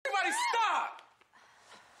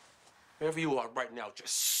Wherever you are right now,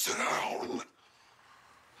 just sit down.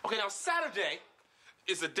 Okay, now Saturday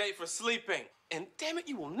is a day for sleeping. And damn it,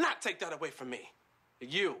 you will not take that away from me.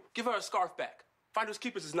 You, give her a scarf back. Finders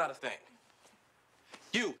keepers is not a thing.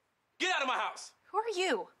 You, get out of my house. Who are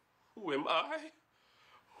you? Who am I?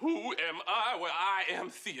 Who am I? Well, I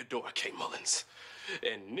am Theodore K. Mullins.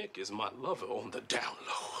 And Nick is my lover on the down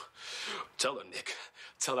low. Tell her, Nick.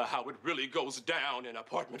 Tell her how it really goes down in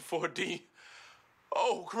apartment 4D.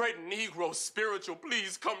 Oh, great Negro spiritual,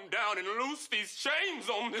 please come down and loose these chains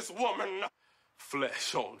on this woman.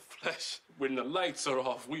 Flesh on flesh. When the lights are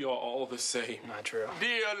off, we are all the same. Not true.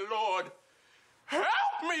 Dear Lord, help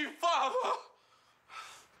me, Father.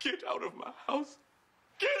 Get out of my house.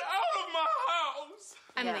 Get out of my house.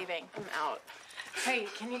 I'm leaving. I'm out. Hey,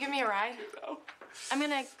 can you give me a ride? Get out. I'm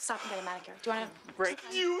gonna stop and get a manicure. Do you wanna Break.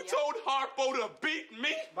 You told Harpo to beat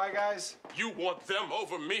me? Bye, guys. You want them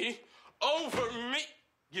over me? Over me?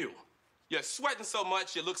 You're sweating so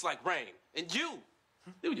much it looks like rain. And dude,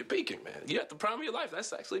 you're peaking, man. You're at the prime of your life.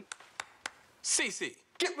 That's actually... Cece,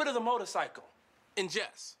 get rid of the motorcycle. And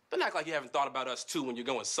Jess, don't act like you haven't thought about us too when you're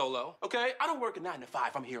going solo, okay? I don't work a 9 to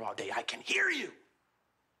 5. I'm here all day. I can hear you.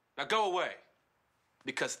 Now go away.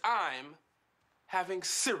 Because I'm having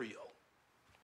cereal.